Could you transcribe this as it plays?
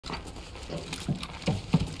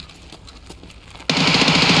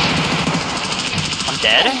I'm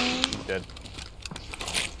dead? He's dead.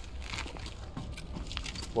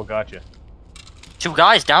 What got you? 2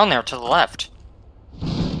 guys down there to the left.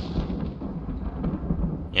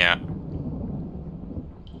 Yeah.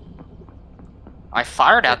 I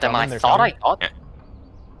fired at them. I thought I got them.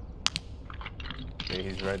 Okay,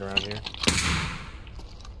 he's right around here.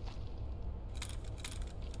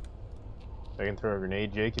 I can throw a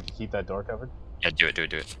grenade, Jake, if you keep that door covered. Yeah, do it.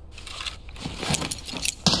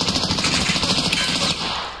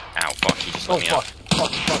 Ow, fuck, he just let me out.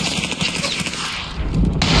 Fuck.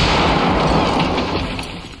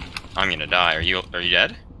 I'm gonna die. Are you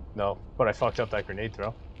dead? No, but I fucked up that grenade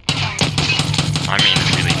throw. I mean,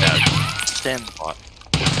 it's really bad. Stim. What?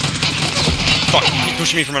 Fuck, he's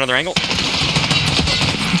pushing me from another angle.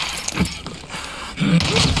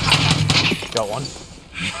 Got one,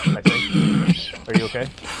 I think. Are you okay?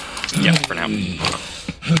 Yeah, for now. Use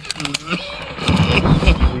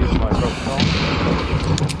my propofol.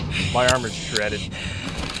 My armor's shredded.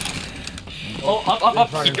 Oh, up.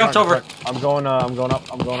 He jumped over. I'm going up on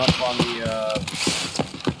the,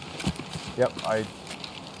 Yep,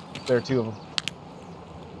 there are 2 of them.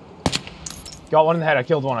 Got one in the head, I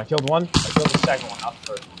killed one. I killed the second one, not the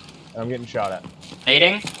first. And I'm getting shot at.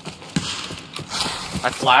 Nading. I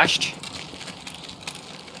flashed.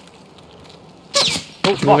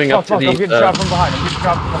 Oh, fuck, Moving up to I'm the, getting shot from behind.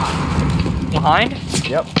 Behind?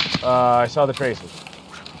 Yep, I saw the traces.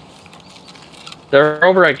 They're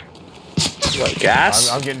over at what, gas?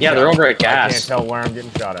 I'm getting yeah, shot. They're over at gas. I can't tell where I'm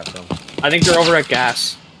getting shot at from. I think they're over at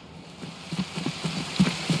gas.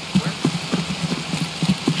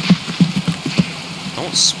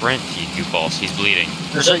 Don't sprint, you goofballs. He's bleeding.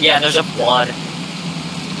 There's a blood.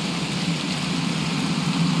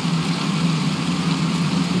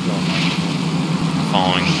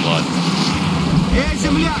 Following the blood.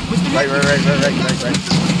 Right.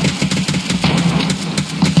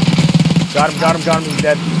 Got him, he's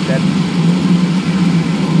dead.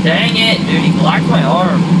 Dang it, dude, he blocked my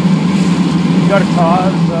arm. You got a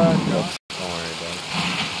cause, no. Don't worry about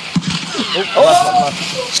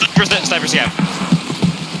it. Sniper scav.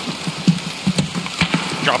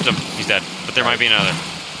 Dropped him. He's dead. But there might be another.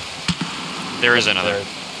 There is another.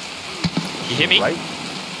 He hit me? Right?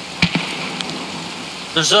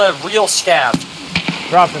 There's a real scab.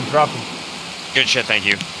 Drop him. Good shit, thank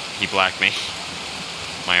you. He blacked me.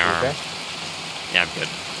 My arm. Okay? Yeah, I'm good.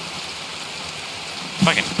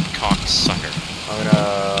 Fucking cocksucker.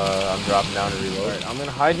 I'm dropping down to reload. Right, I'm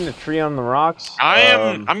gonna hide in a tree on the rocks.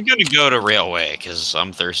 I'm gonna go to railway, because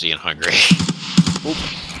I'm thirsty and hungry.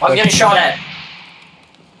 I'm getting shot at.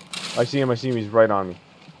 I see him, he's right on me.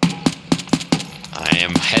 I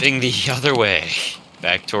am heading the other way.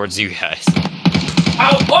 Back towards you guys.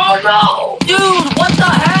 Oh no! Dude, what the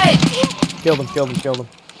heck? Killed him.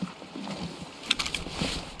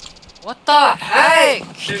 What the heck?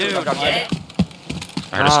 Dude, I'm dead.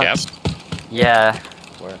 I heard a scab. Yeah.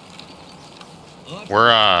 Where?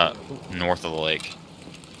 We're, north of the lake.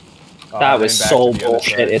 That was so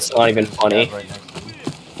bullshit, it's not even funny. Right next to me.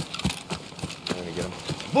 I'm gonna get him.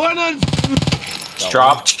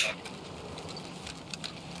 Dropped.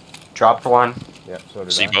 Dropped one. Yeah, so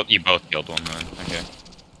did So I. you both killed one then. Okay.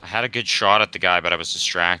 I had a good shot at the guy, but I was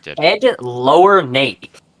distracted. Head lower Nate.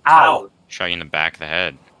 Ow. Shot you in the back of the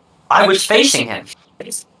head. I was facing him. I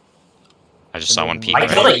just saw one peek. I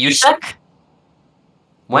killed a USEC?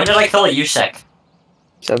 When did I kill a USEC?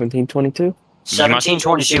 1722.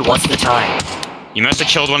 1722, what's the time? You must have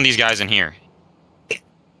killed one of these guys in here.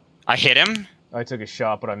 I hit him. I took a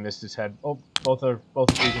shot, but I missed his head. Oh, both are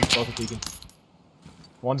peeking.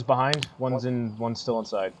 One's behind, one's still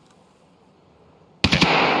inside.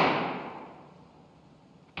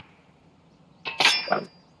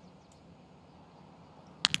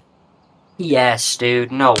 Yes,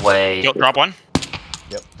 dude, no way. Drop one.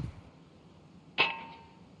 Yep.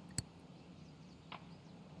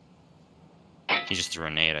 He just threw a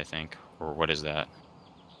nade, I think. Or what is that?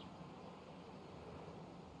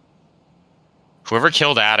 Whoever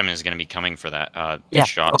killed Adam is going to be coming for that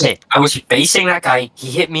shot. Okay, I was facing that guy. He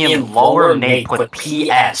hit me in lower nape with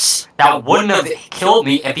PS. That wouldn't have killed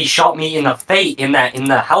me if he shot me in the face, in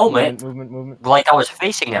the helmet. Movement. Like I was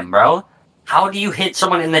facing him, bro. How do you hit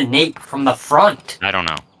someone in the nape from the front? I don't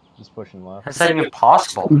know. He's pushing left. That's not even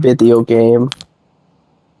possible. Video game.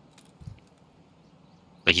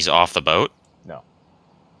 Like he's off the boat? No.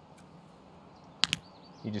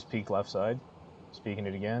 He just peeked left side. Speaking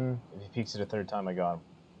it again. If he peeks it a third time, I got him.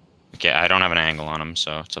 Okay, I don't have an angle on him,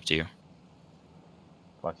 so it's up to you.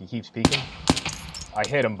 Fuck, he keeps peeking. I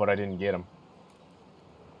hit him, but I didn't get him.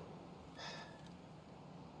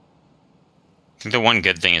 think the one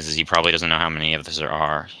good thing is he probably doesn't know how many of us there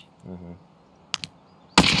are. Mm-hmm.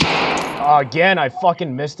 Again, I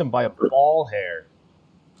fucking missed him by a ball hair.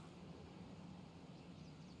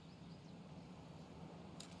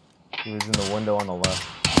 He was in the window on the left.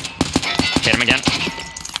 Hit him again.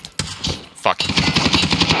 Fuck. He's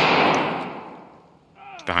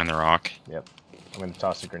behind the rock. Yep. I'm gonna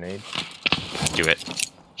toss a grenade. Do it.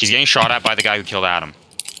 He's getting shot at by the guy who killed Adam.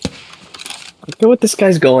 Look at what this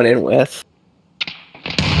guy's going in with.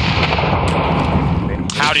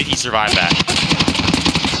 How did he survive that?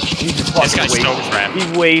 He just This guy's so crap.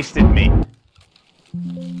 He wasted me.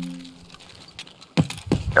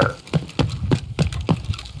 Sure.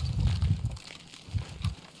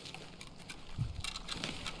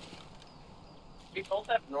 We both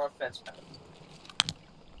have north fence now.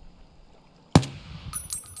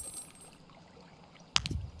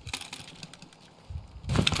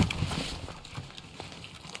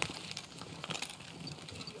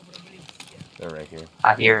 They're right here.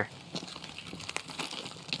 I hear.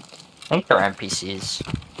 I think they're NPCs.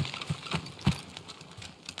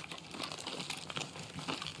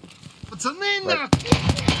 Right.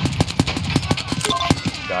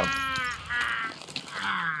 Got him.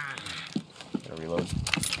 Gotta reload.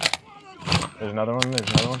 There's another one. There's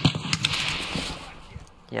another one.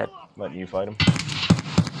 Yeah. Letting you fight him.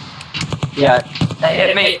 Yeah. They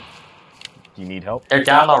hit me. Do you need help? They're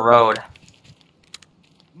down the road.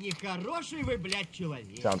 Нехороший вы, блядь,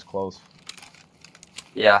 человек. Sounds close.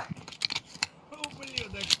 Yeah.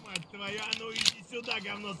 Ублюдок, мать твою, а ну иди сюда,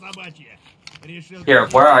 говно собачье. Решил... Here,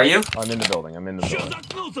 where are you? I'm in the building. I'm in the Чё building.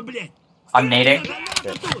 заткнулся, блядь? I'm nading. Да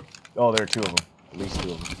надо тут! Oh, there are two of them. At least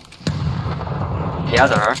two of them. Yeah,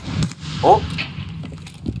 there are. Oh,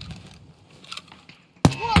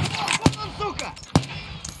 Вот он, сука!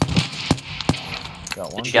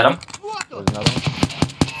 Got one. did you get him? Вот он! There's another one.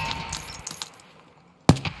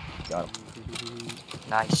 Got him.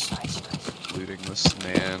 Nice, nice, nice. Looting this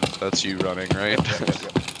man. That's you running, right? Yep.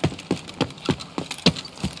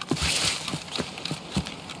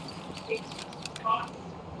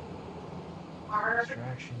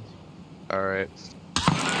 Distractions. Alright.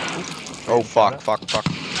 Oh, fuck.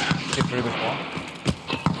 Get through this wall.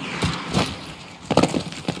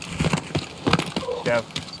 Scav.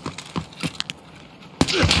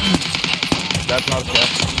 That's not a scav.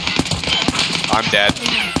 I'm dead.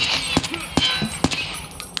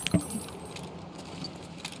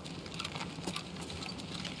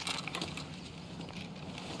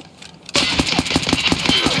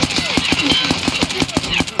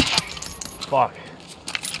 Fuck.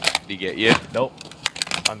 Did he get you? Nope.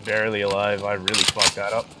 I'm barely alive. I really fucked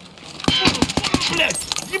that up. Блядь,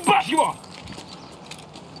 ебашь его!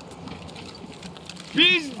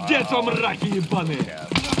 Пиздец, вам раки ебаные!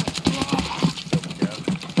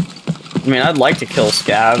 I mean, I'd like to kill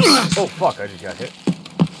scavs. Oh fuck, I just got hit.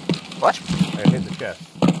 What? I hit the chest.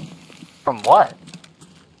 From what?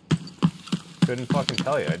 Couldn't fucking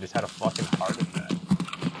tell you. I just had a fucking heart attack.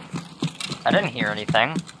 I didn't hear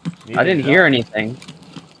anything. I didn't hear anything.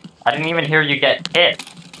 I didn't even hear you get hit.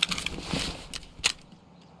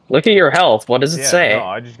 Look at your health. What does it say? No,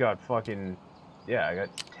 I just got fucking... Yeah, I got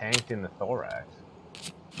tanked in the thorax.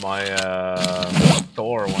 My,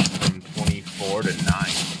 Thor went from 24 to 9.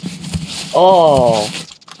 Oh.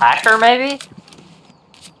 Hacker, maybe?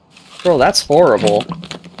 Bro, that's horrible.